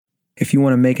If you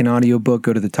want to make an audiobook,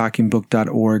 go to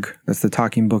thetalkingbook.org. That's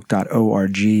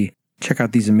thetalkingbook.org. Check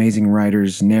out these amazing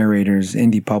writers, narrators,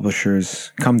 indie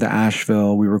publishers. Come to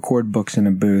Asheville. We record books in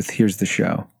a booth. Here's the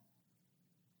show.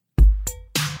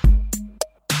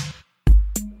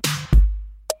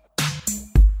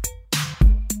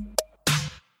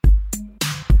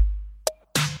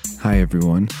 Hi,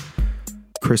 everyone.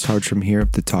 Chris Hartram here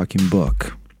of The Talking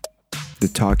Book. The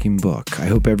Talking Book. I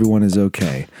hope everyone is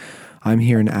okay. I'm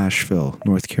here in Asheville,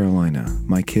 North Carolina.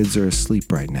 My kids are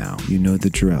asleep right now. You know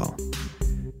the drill.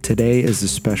 Today is a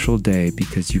special day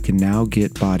because you can now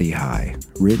get Body High,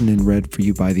 written and read for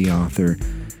you by the author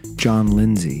John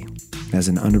Lindsay, as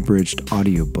an unabridged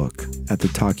audiobook at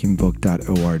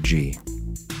thetalkingbook.org.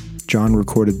 John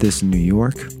recorded this in New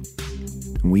York,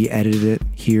 and we edited it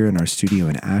here in our studio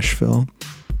in Asheville,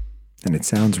 and it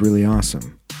sounds really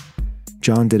awesome.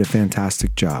 John did a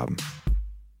fantastic job.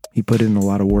 He put in a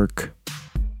lot of work.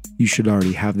 You should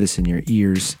already have this in your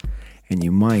ears, and you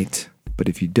might, but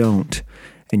if you don't,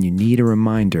 and you need a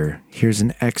reminder, here's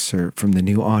an excerpt from the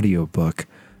new audiobook,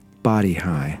 Body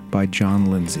High by John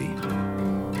Lindsay.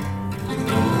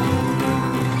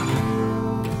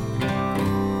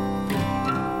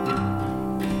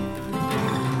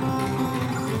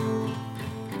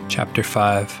 Chapter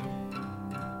 5.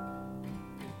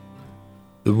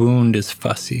 The wound is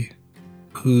fussy,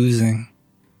 oozing.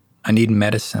 I need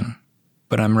medicine,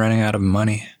 but I'm running out of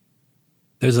money.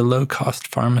 There's a low-cost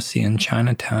pharmacy in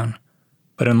Chinatown,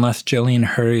 but unless Jolene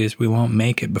hurries, we won't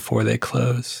make it before they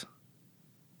close.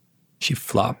 She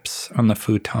flops on the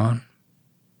futon.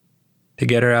 To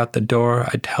get her out the door,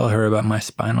 I tell her about my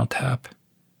spinal tap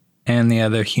and the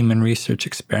other human research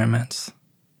experiments,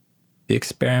 the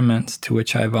experiments to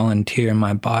which I volunteer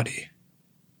my body.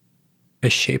 I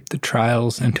shaped the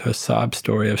trials into a sob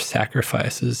story of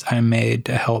sacrifices I made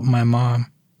to help my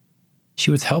mom. She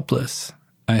was helpless,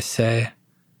 I say,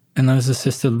 and those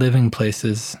assisted living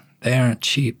places, they aren't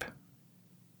cheap.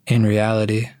 In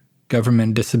reality,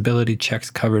 government disability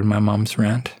checks covered my mom's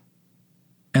rent.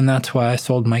 And that's why I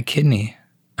sold my kidney,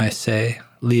 I say,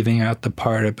 leaving out the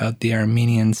part about the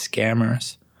Armenian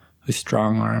scammers who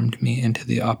strong-armed me into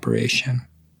the operation.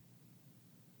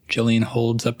 Jolene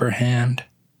holds up her hand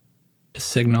to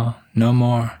signal no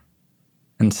more,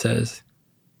 and says,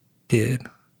 "Dude,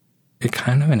 you're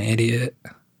kind of an idiot."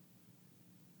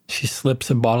 She slips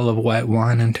a bottle of white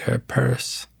wine into her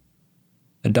purse.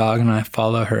 The dog and I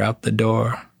follow her out the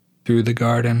door, through the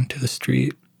garden to the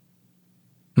street.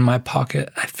 In my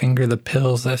pocket, I finger the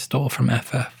pills I stole from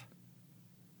FF.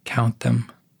 Count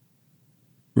them.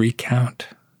 Recount.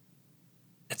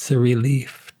 It's a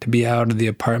relief to be out of the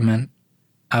apartment,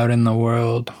 out in the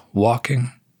world,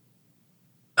 walking.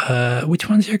 Which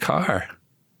one's your car?"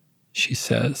 she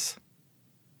says.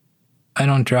 "I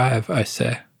don't drive," I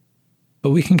say,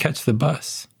 "but we can catch the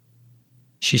bus."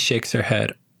 She shakes her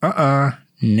head.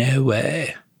 No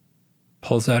way."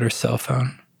 Pulls out her cell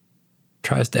phone.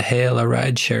 Tries to hail a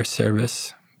rideshare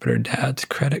service, but her dad's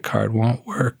credit card won't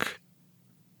work.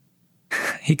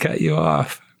 "He cut you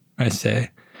off," I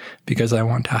say, because I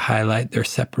want to highlight their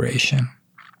separation.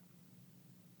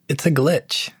 "It's a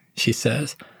glitch," she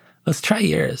says. "Let's try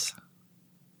yours."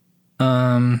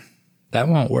 That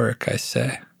won't work," I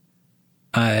say.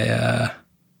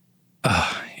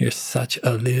 You're such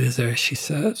a loser," she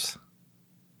says.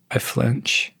 I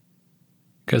flinch,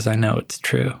 because I know it's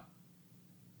true.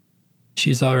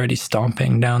 She's already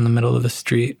stomping down the middle of the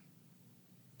street.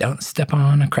 "Don't step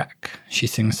on a crack," she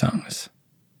sings songs,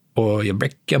 "or you'll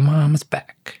break your mama's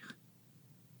back."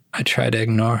 I try to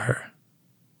ignore her.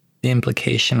 The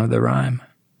implication of the rhyme,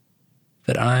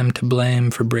 that I'm to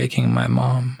blame for breaking my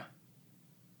mom.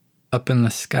 Up in the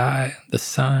sky, the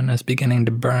sun is beginning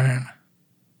to burn.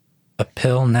 A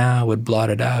pill now would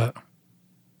blot it out,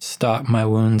 stop my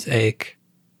wound's ache,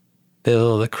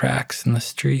 fill the cracks in the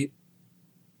street.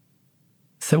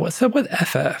 "So what's up with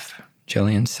FF?"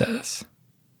 Jillian says.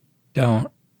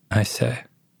 "Don't," I say.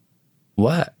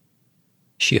 "What?"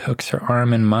 She hooks her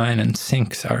arm in mine and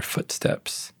syncs our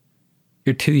footsteps.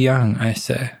 "You're too young," I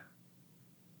say.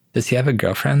 "Does he have a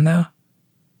girlfriend, though?"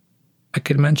 I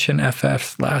could mention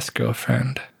FF's last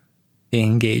girlfriend, the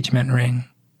engagement ring,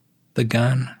 the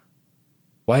gun.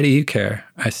 "Why do you care?"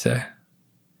 I say.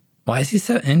 "Why is he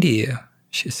so into you?"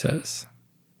 she says.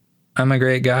 "I'm a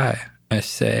great guy," I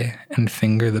say, and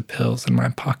finger the pills in my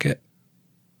pocket.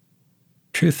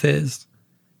 Truth is,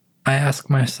 I ask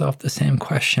myself the same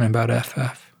question about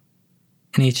FF,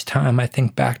 and each time I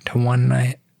think back to one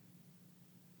night.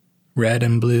 Red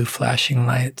and blue flashing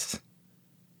lights,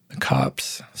 the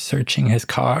cops searching his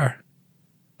car,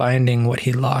 finding what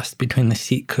he lost between the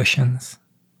seat cushions.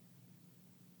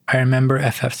 I remember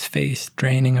FF's face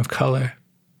draining of color.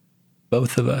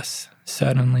 Both of us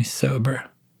suddenly sober.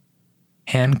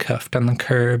 Handcuffed on the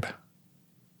curb.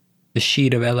 The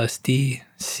sheet of LSD,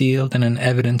 sealed in an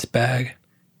evidence bag,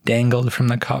 dangled from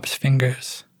the cop's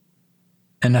fingers.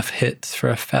 Enough hits for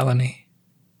a felony.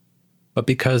 But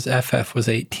because FF was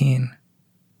 18,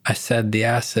 I said the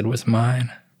acid was mine.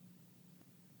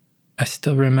 I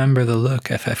still remember the look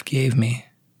FF gave me.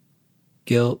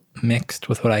 Guilt mixed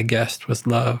with what I guessed was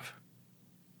love.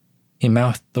 He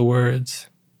mouthed the words,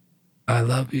 "I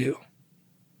love you,"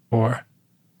 or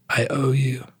 "I owe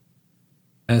you,"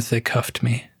 as they cuffed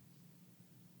me.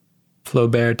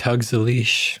 Flaubert tugs the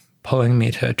leash, pulling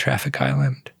me to a traffic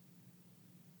island.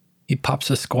 He pops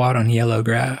a squat on yellow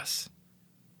grass,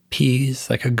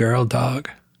 pees like a girl dog.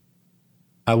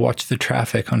 I watch the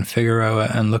traffic on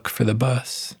Figueroa and look for the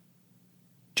bus.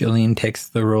 Jolene takes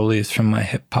the rollies from my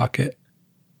hip pocket.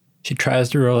 She tries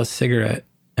to roll a cigarette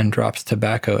and drops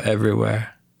tobacco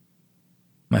everywhere.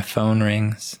 My phone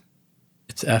rings.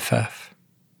 It's FF.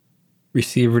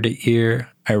 Receiver to ear,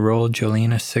 I roll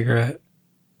Jolene a cigarette.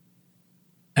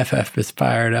 FF is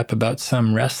fired up about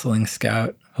some wrestling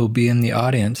scout who'll be in the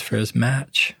audience for his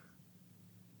match.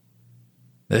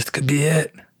 "This could be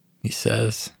it," he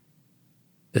says.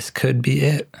 "This could be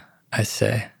it," I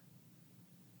say.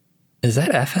 "Is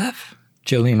that FF?"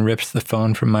 Jolene rips the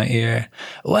phone from my ear.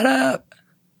 "What up?"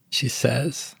 she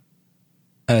says.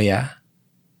 "Oh yeah?"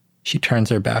 She turns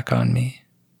her back on me.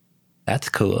 "That's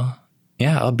cool.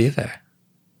 Yeah, I'll be there."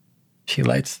 She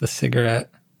lights the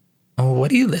cigarette. "Oh,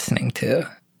 what are you listening to?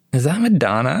 Is that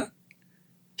Madonna?"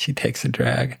 She takes a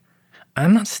drag.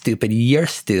 "I'm not stupid, you're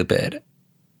stupid.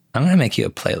 I'm gonna make you a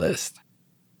playlist."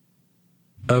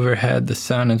 Overhead, the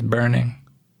sun is burning.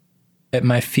 At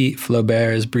my feet,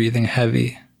 Flaubert is breathing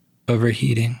heavy,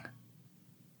 overheating.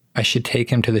 I should take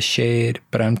him to the shade,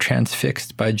 but I'm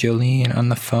transfixed by Jolene on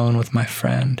the phone with my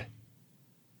friend.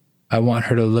 I want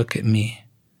her to look at me,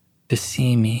 to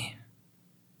see me.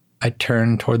 I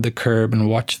turn toward the curb and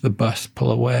watch the bus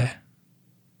pull away.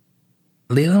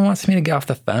 "Leland wants me to get off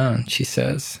the phone," she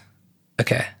says.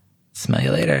 "Okay, smell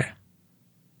you later."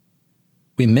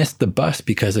 "We missed the bus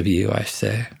because of you," I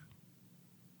say.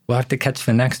 "We'll have to catch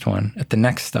the next one at the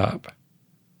next stop."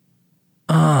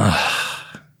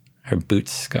 Her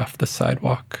boots scuff the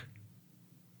sidewalk.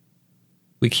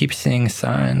 We keep seeing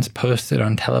signs posted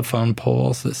on telephone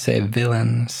poles that say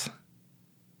villains.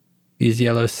 These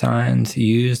yellow signs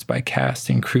used by cast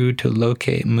and crew to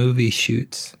locate movie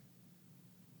shoots.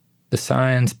 The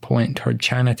signs point toward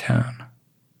Chinatown.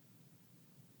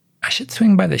 "I should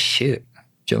swing by the shoot,"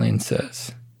 Jolene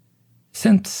says,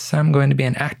 "since I'm going to be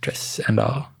an actress and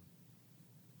all."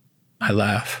 I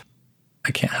laugh.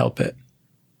 I can't help it.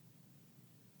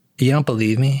 "You don't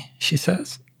believe me?" she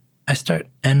says. "I start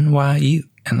NYU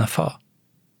in the fall."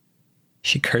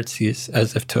 She curtsies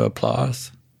as if to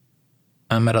applause.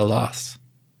 I'm at a loss.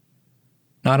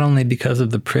 Not only because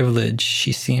of the privilege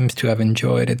she seems to have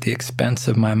enjoyed at the expense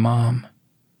of my mom,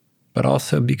 but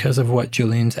also because of what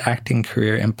Jolene's acting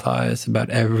career implies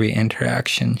about every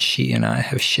interaction she and I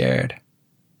have shared.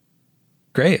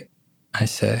 "Great," I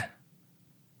say.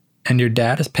 "And your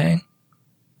dad is paying?"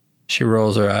 She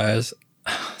rolls her eyes.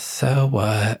 "So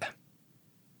what?"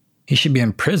 "He should be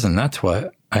in prison, that's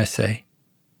what," I say.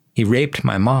 "He raped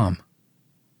my mom."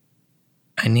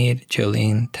 I need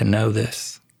Jolene to know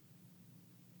this.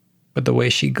 But the way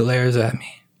she glares at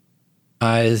me,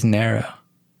 eyes narrow,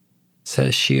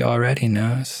 says she already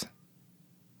knows.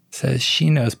 Says she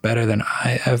knows better than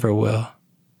I ever will.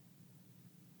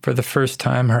 For the first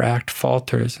time, her act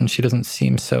falters and she doesn't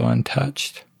seem so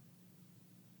untouched.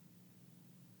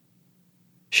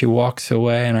 She walks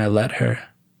away and I let her,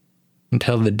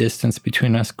 until the distance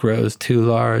between us grows too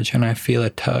large and I feel a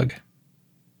tug.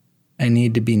 I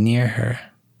need to be near her.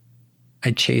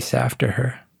 I chase after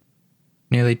her,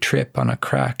 nearly trip on a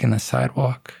crack in the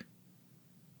sidewalk.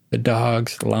 The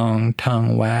dog's long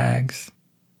tongue wags.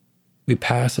 We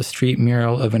pass a street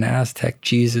mural of an Aztec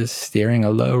Jesus steering a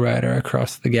lowrider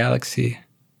across the galaxy.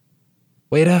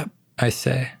 "Wait up," I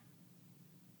say.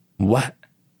 "What?"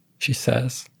 she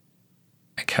says.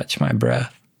 I catch my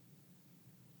breath.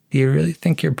 "Do you really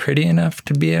think you're pretty enough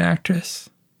to be an actress?"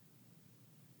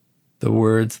 The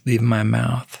words leave my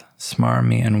mouth,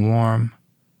 smarmy and warm,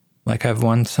 like I've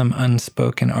won some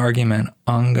unspoken argument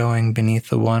ongoing beneath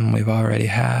the one we've already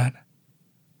had.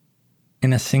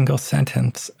 In a single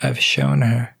sentence, I've shown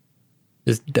her,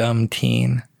 this dumb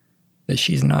teen, that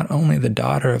she's not only the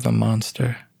daughter of a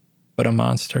monster, but a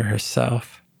monster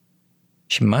herself.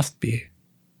 She must be,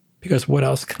 because what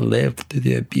else could live through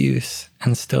the abuse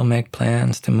and still make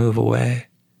plans to move away,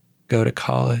 go to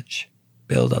college,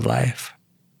 build a life.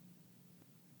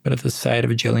 But at the sight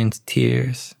of Jolene's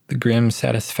tears, the grim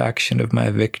satisfaction of my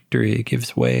victory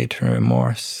gives way to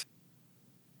remorse.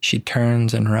 She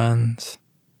turns and runs.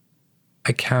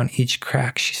 I count each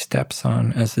crack she steps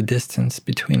on as the distance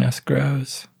between us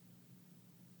grows.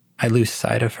 I lose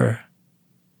sight of her,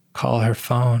 call her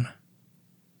phone,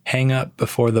 hang up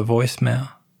before the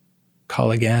voicemail,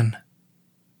 call again.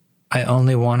 I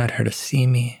only wanted her to see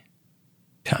me,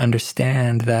 to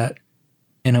understand that,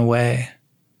 in a way,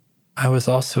 I was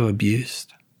also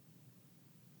abused.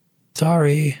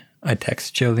 Sorry, I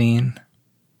text Jolene.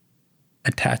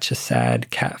 Attach a sad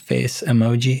cat face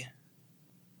emoji.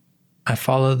 I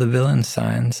follow the villain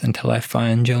signs until I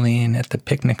find Jolene at the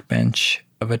picnic bench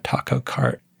of a taco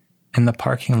cart in the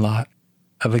parking lot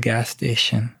of a gas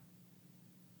station.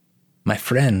 My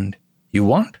friend, you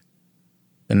want?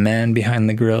 The man behind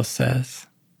the grill says.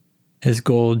 His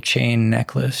gold chain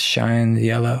necklace shines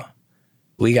yellow.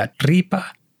 We got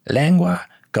tripa, lengua,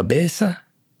 cabeza.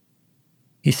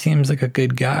 He seems like a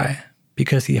good guy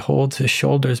because he holds his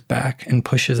shoulders back and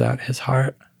pushes out his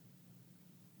heart.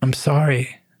 I'm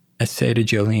sorry, I say to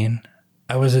Jolene.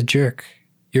 I was a jerk.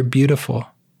 You're beautiful.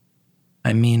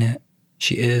 I mean it.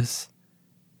 She is.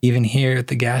 Even here at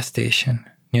the gas station,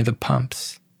 near the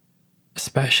pumps.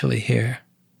 Especially here.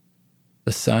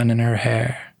 The sun in her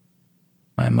hair.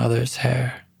 My mother's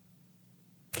hair.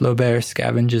 Flaubert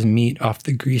scavenges meat off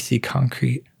the greasy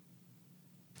concrete.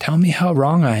 Tell me how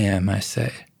wrong I am, I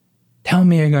say. Tell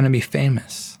me you're going to be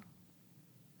famous.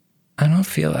 I don't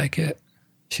feel like it,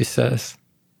 she says.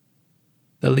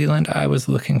 The Leland I was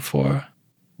looking for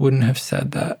wouldn't have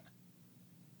said that.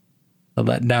 The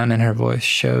letdown in her voice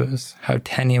shows how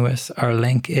tenuous our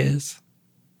link is.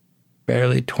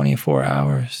 Barely 24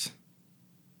 hours.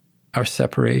 Our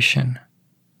separation,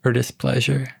 her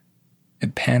displeasure,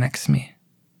 it panics me.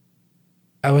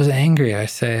 I was angry, I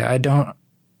say. I don't...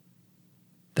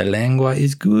 The lengua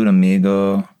is good,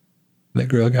 amigo, the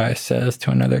grill guy says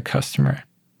to another customer.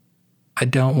 I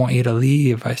don't want you to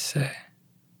leave, I say.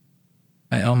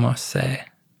 I almost say,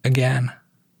 again.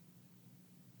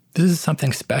 This is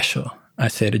something special, I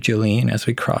say to Jolene as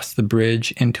we cross the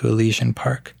bridge into Elysian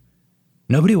Park.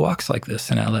 Nobody walks like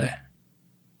this in LA.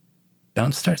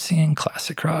 Don't start singing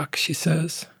classic rock, she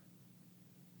says.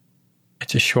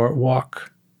 It's a short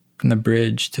walk from the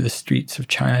bridge to the streets of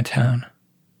Chinatown.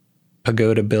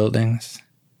 Pagoda buildings,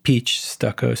 peach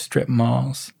stucco strip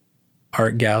malls,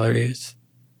 art galleries,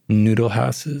 noodle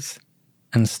houses,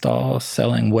 and stalls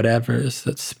selling whatevers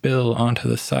that spill onto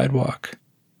the sidewalk.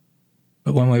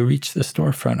 But when we reach the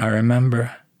storefront, I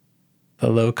remember the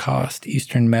low-cost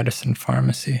Eastern medicine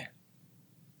pharmacy.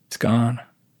 It's gone.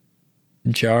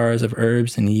 The jars of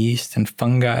herbs and yeast and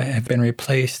fungi have been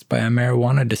replaced by a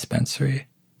marijuana dispensary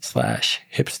 /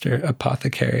 hipster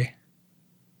apothecary.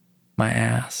 My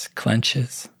ass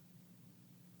clenches,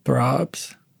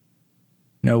 throbs.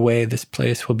 No way this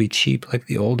place will be cheap like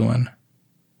the old one.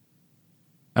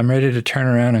 I'm ready to turn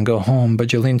around and go home, but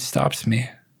Jolene stops me.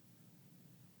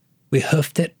 We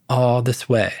hoofed it all this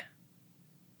way.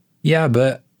 Yeah,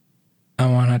 but I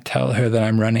want to tell her that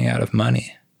I'm running out of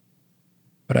money.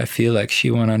 But I feel like she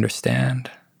won't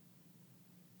understand.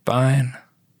 Fine,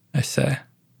 I say.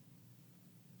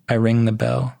 I ring the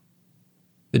bell.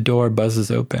 The door buzzes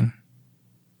open.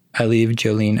 I leave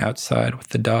Jolene outside with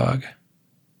the dog.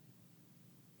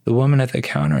 The woman at the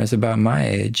counter is about my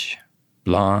age,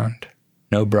 blonde,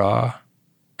 no bra,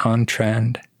 on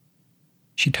trend.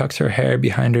 She tucks her hair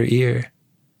behind her ear.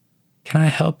 Can I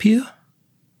help you?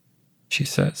 She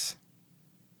says.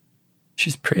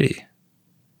 She's pretty.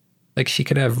 Like she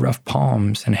could have rough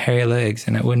palms and hairy legs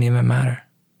and it wouldn't even matter.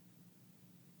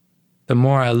 The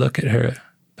more I look at her,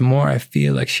 the more I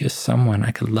feel like she is someone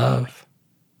I could love.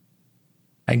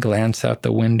 I glance out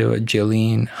the window at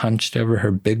Jolene hunched over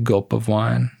her big gulp of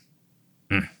wine.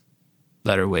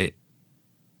 Let her wait.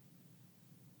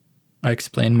 I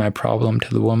explain my problem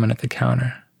to the woman at the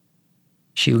counter.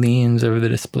 She leans over the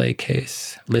display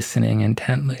case, listening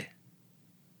intently.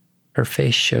 Her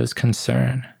face shows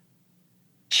concern.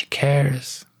 She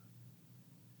cares.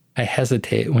 I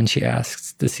hesitate when she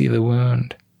asks to see the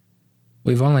wound.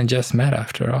 We've only just met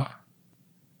after all.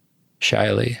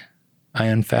 Shyly, I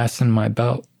unfasten my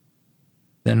belt,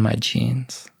 then my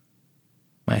jeans.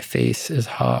 My face is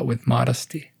hot with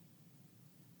modesty.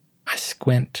 I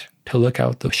squint to look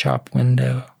out the shop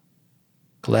window,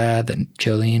 glad that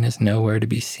Jolene is nowhere to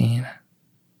be seen.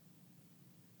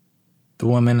 The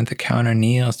woman at the counter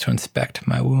kneels to inspect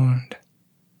my wound.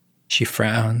 She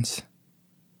frowns.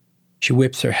 She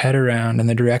whips her head around in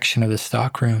the direction of the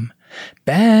stockroom.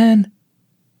 Ben!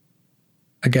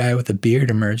 A guy with a beard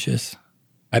emerges.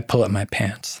 I pull up my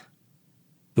pants.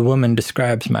 The woman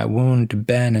describes my wound to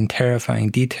Ben in terrifying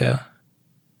detail.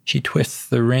 She twists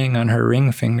the ring on her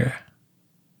ring finger.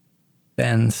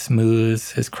 Ben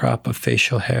smooths his crop of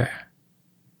facial hair.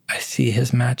 I see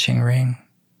his matching ring.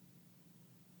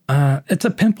 It's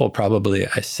a pimple, probably,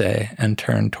 I say, and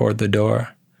turn toward the door.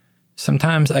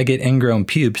 Sometimes I get ingrown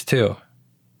pubes, too.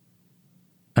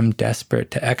 I'm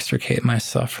desperate to extricate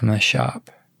myself from the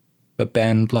shop, but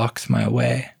Ben blocks my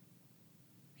way.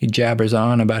 He jabbers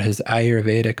on about his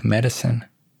Ayurvedic medicine.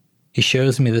 He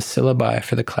shows me the syllabi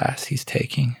for the class he's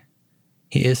taking.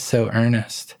 He is so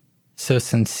earnest, so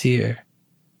sincere,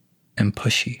 and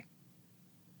pushy.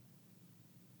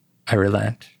 I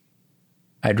relent.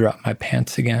 I drop my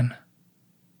pants again.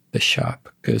 The shop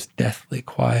goes deathly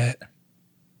quiet.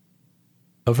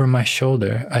 Over my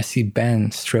shoulder, I see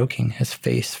Ben stroking his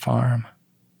face farm.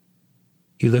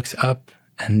 He looks up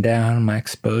and down my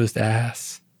exposed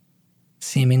ass,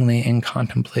 seemingly in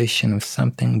contemplation of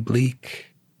something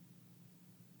bleak.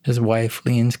 His wife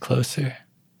leans closer,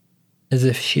 as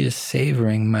if she is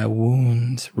savoring my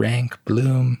wound's rank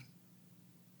bloom.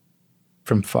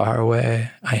 From far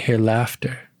away, I hear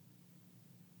laughter.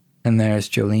 And there's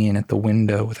Jolene at the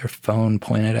window with her phone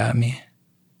pointed at me.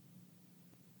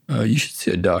 You should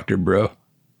see a doctor, bro,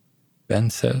 Ben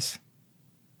says.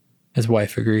 His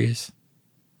wife agrees.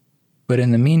 But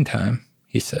in the meantime,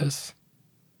 he says,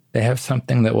 they have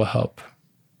something that will help.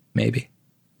 Maybe.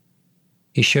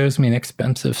 He shows me an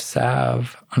expensive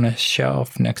salve on a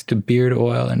shelf next to beard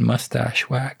oil and mustache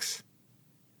wax.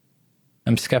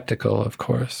 I'm skeptical, of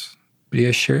course, but he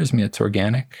assures me it's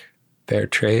organic, fair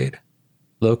trade,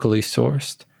 locally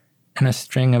sourced, and a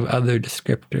string of other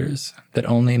descriptors that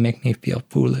only make me feel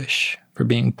foolish for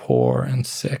being poor and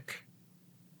sick,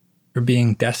 for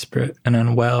being desperate and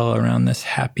unwell around this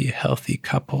happy, healthy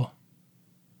couple.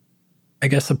 I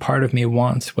guess a part of me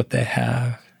wants what they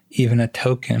have, even a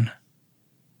token,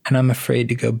 and I'm afraid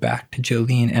to go back to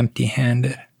Jolene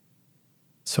empty-handed.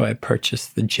 So I purchase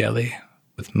the jelly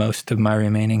with most of my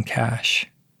remaining cash.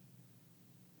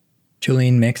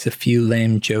 Jolene makes a few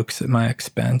lame jokes at my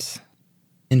expense.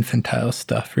 Infantile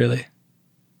stuff, really.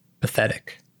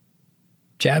 Pathetic.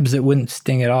 Jabs that wouldn't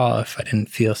sting at all if I didn't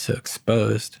feel so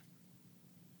exposed.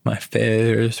 My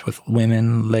failures with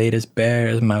women laid as bare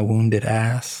as my wounded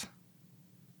ass.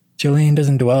 Jolene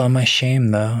doesn't dwell on my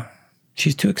shame, though.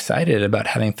 She's too excited about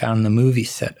having found the movie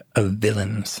set of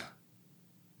villains.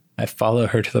 I follow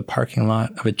her to the parking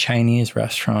lot of a Chinese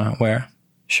restaurant where,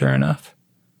 sure enough,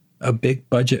 a big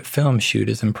budget film shoot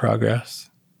is in progress.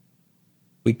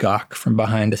 We gawk from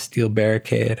behind a steel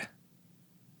barricade.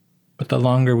 But the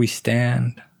longer we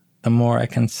stand, the more I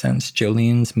can sense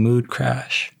Jolene's mood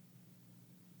crash.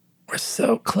 We're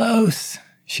so close,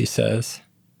 she says.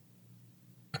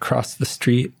 Across the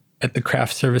street, at the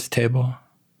craft service table,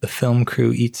 the film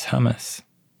crew eats hummus.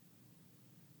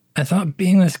 I thought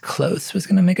being this close was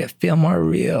going to make it feel more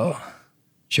real,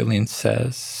 Jolene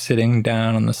says, sitting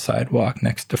down on the sidewalk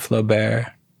next to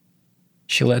Flaubert.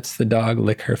 She lets the dog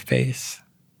lick her face.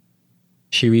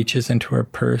 She reaches into her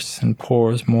purse and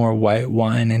pours more white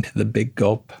wine into the big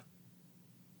gulp.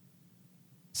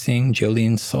 Seeing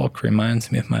Jolene sulk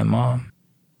reminds me of my mom.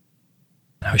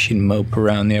 How she'd mope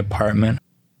around the apartment,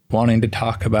 wanting to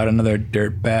talk about another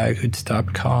dirtbag who'd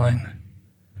stopped calling,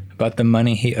 about the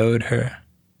money he owed her,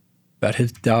 about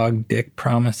his dog dick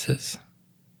promises.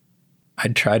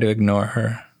 I'd try to ignore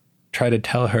her, try to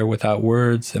tell her without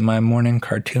words that my morning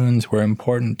cartoons were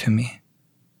important to me,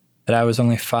 that I was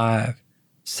only 5,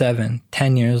 7,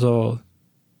 10 years old.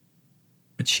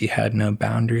 But she had no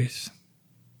boundaries.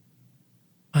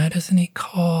 Why doesn't he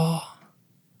call?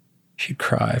 She'd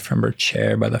cry from her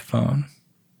chair by the phone.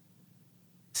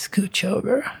 Scooch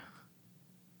over,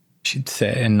 she'd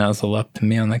say and nuzzle up to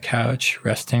me on the couch,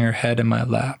 resting her head in my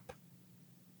lap.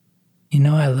 You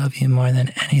know I love you more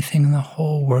than anything in the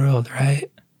whole world,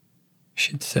 right?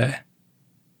 She'd say.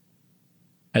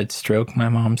 I'd stroke my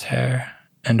mom's hair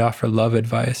and offer love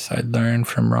advice I'd learned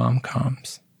from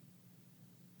rom-coms.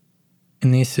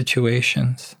 In these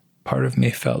situations, part of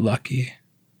me felt lucky,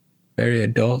 very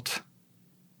adult,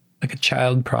 like a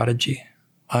child prodigy,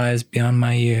 wise beyond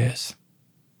my years,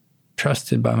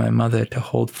 trusted by my mother to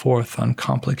hold forth on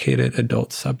complicated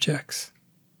adult subjects.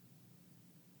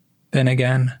 Then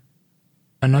again,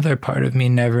 another part of me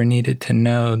never needed to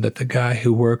know that the guy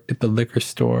who worked at the liquor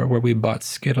store where we bought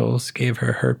Skittles gave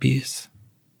her herpes.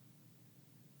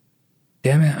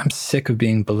 Damn it, I'm sick of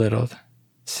being belittled,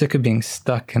 sick of being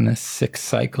stuck in this sick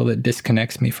cycle that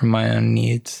disconnects me from my own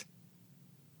needs.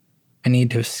 I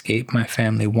need to escape my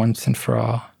family once and for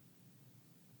all.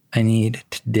 I need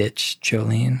to ditch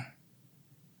Jolene.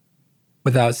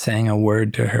 Without saying a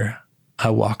word to her, I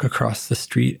walk across the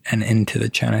street and into the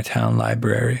Chinatown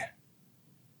library.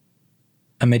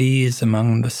 I'm at ease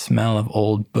among the smell of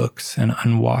old books and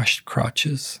unwashed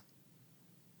crotches.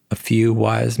 A few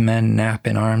wise men nap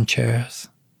in armchairs.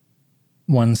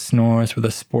 One snores with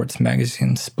a sports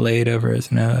magazine splayed over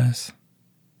his nose.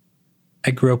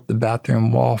 I grope the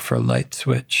bathroom wall for a light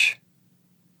switch.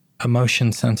 A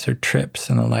motion sensor trips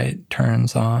and the light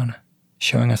turns on,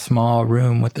 showing a small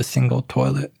room with a single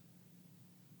toilet.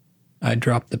 I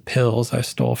drop the pills I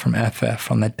stole from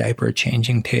FF on the diaper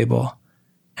changing table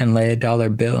and lay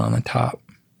 $1 bill on the top.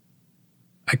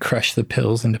 I crush the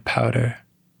pills into powder,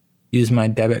 use my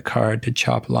debit card to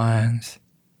chop lines.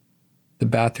 The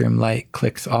bathroom light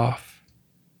clicks off.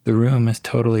 The room is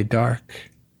totally dark.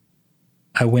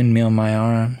 I windmill my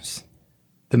arms.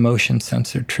 The motion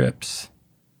sensor trips.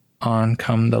 On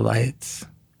come the lights.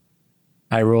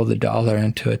 I roll the $1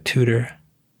 into a tutor.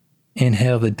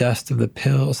 Inhale the dust of the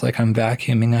pills like I'm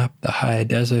vacuuming up the high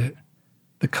desert,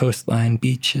 the coastline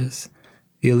beaches,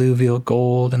 the alluvial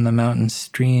gold and the mountain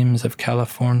streams of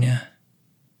California.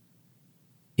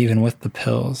 Even with the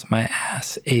pills, my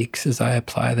ass aches as I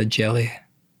apply the jelly.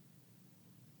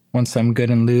 Once I'm good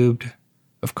and lubed,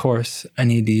 of course, I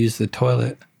need to use the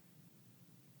toilet.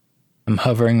 I'm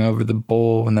hovering over the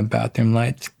bowl when the bathroom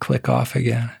lights click off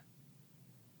again.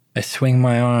 I swing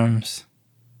my arms.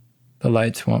 The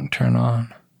lights won't turn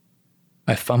on.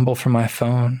 I fumble for my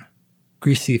phone.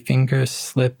 Greasy fingers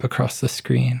slip across the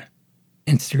screen.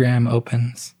 Instagram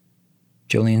opens.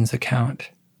 Jolene's account.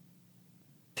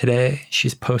 Today,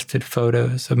 she's posted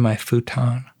photos of my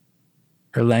futon,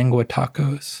 her lengua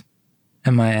tacos,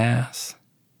 and my ass.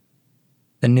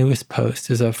 The newest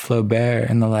post is of Flaubert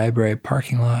in the library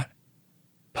parking lot,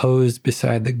 posed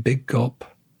beside the big gulp.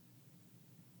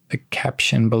 The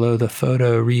caption below the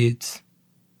photo reads,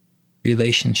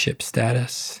 "Relationship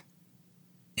status.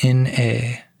 In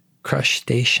a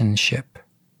crustaceanship."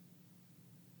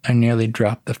 I nearly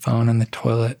dropped the phone in the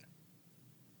toilet.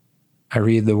 I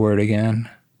read the word again,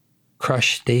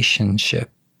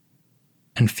 crustaceanship,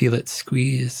 and feel it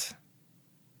squeeze.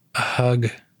 A hug,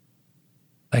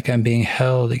 like I'm being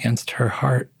held against her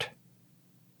heart.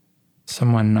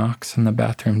 Someone knocks on the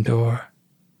bathroom door.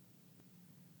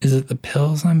 Is it the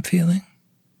pills I'm feeling?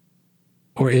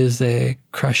 Or is a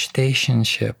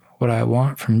crustaceanship what I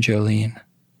want from Jolene?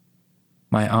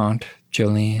 My aunt,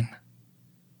 Jolene.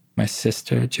 My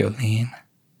sister, Jolene.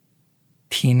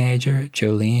 Teenager,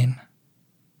 Jolene.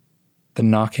 The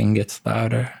knocking gets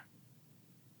louder.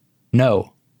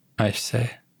 No, I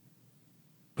say.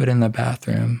 But in the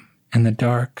bathroom, in the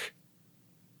dark,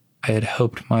 I had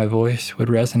hoped my voice would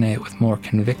resonate with more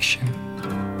conviction.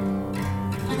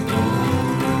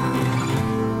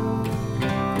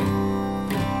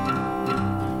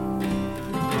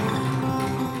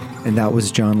 And that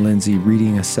was John Lindsay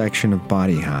reading a section of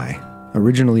Body High,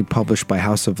 originally published by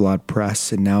House of Laud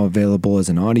Press and now available as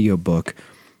an audiobook,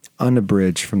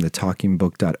 unabridged from the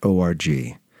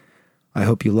talkingbook.org. I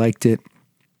hope you liked it.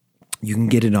 You can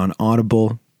get it on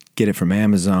Audible, get it from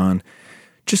Amazon.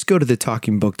 Just go to the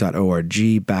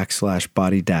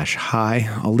talkingbook.org/body-high.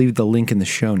 I'll leave the link in the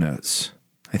show notes.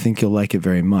 I think you'll like it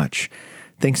very much.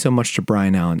 Thanks so much to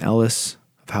Brian Allen Ellis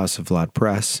of House of Laud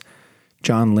Press,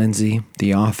 John Lindsay,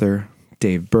 the author,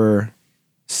 Dave Burr,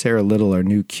 Sarah Little, our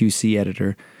new QC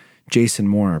editor, Jason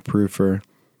Moore, our proofer,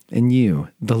 and you,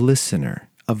 the listener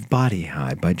of Body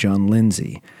High by John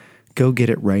Lindsay. Go get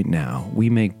it right now.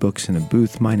 We make books in a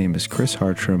booth. My name is Chris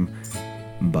Hartram.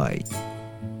 Bye.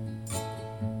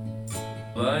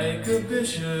 Like a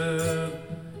bishop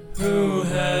who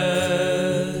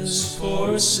has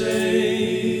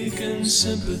forsaken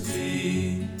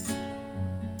sympathy,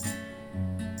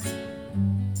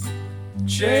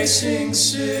 chasing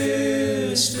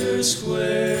sister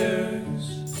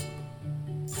squares,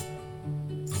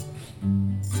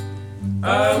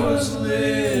 I was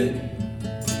lit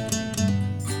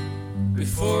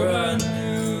before I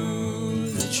knew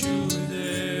that you were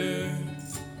there.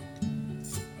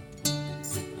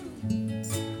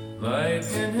 Like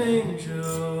an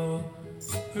angel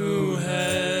who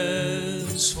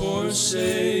has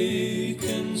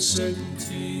forsaken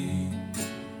certainty,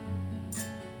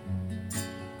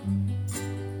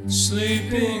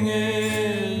 sleeping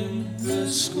in the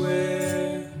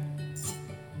square,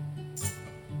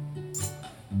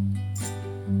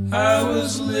 I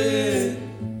was lit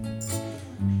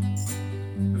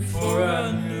before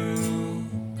I knew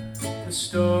the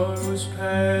star was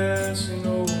passing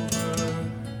over,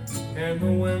 and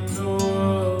the window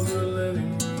of the